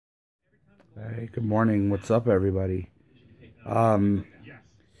Hey, good morning. What's up, everybody?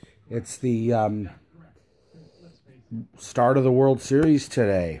 It's the start of the World Series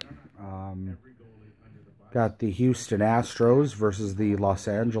today. Got the Houston Astros versus the Los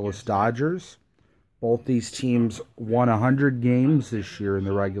Angeles Dodgers. Both these teams won 100 games this year in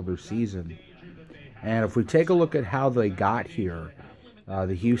the regular season. And if we take a look at how they got here,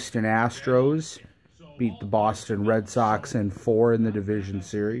 the Houston Astros beat the Boston Red Sox in 4 in the division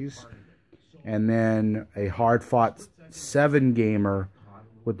series. And then a hard-fought 7-gamer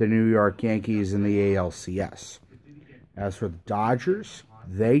with the New York Yankees in the ALCS. As for the Dodgers,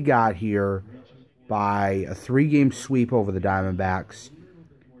 they got here by a 3-game sweep over the Diamondbacks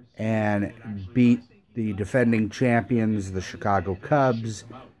and beat the defending champions, the Chicago Cubs,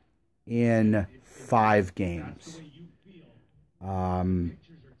 in 5 games. Both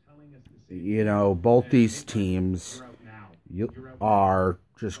these teams are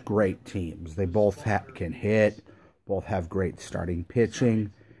just great teams. They both can hit, both have great starting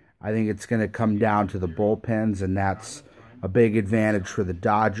pitching. I think it's going to come down to the bullpens, and that's a big advantage for the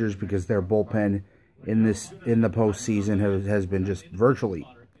Dodgers because their bullpen in the postseason has been just virtually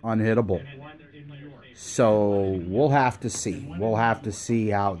unhittable. So we'll have to see. We'll have to see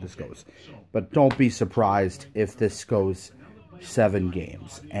how this goes. But don't be surprised if this goes 7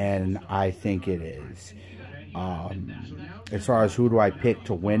 games, and I think it is. As far as who do I pick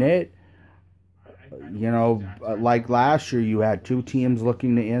to win it, like last year, you had 2 teams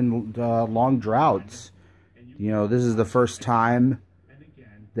looking to end long droughts. This is the first time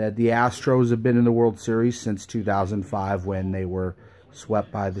that the Astros have been in the World Series since 2005 when they were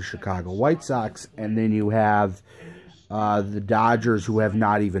swept by the Chicago White Sox. And then you have the Dodgers, who have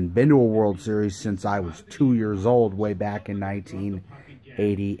not even been to a World Series since I was 2 years old, way back in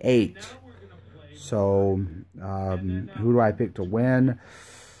 1988. So, who do I pick to win?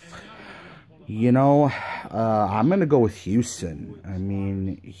 I'm going to go with Houston. I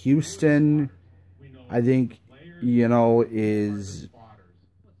mean, Houston, I think, is...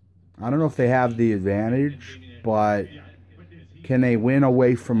 I don't know if they have the advantage, but can they win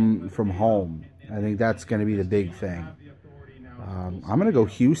away from home? I think that's going to be the big thing. I'm going to go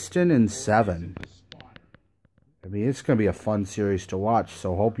Houston in 7. I mean, it's going to be a fun series to watch,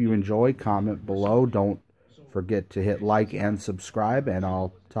 so hope you enjoy. Comment below. Don't forget to hit like and subscribe, and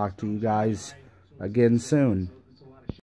I'll talk to you guys again soon.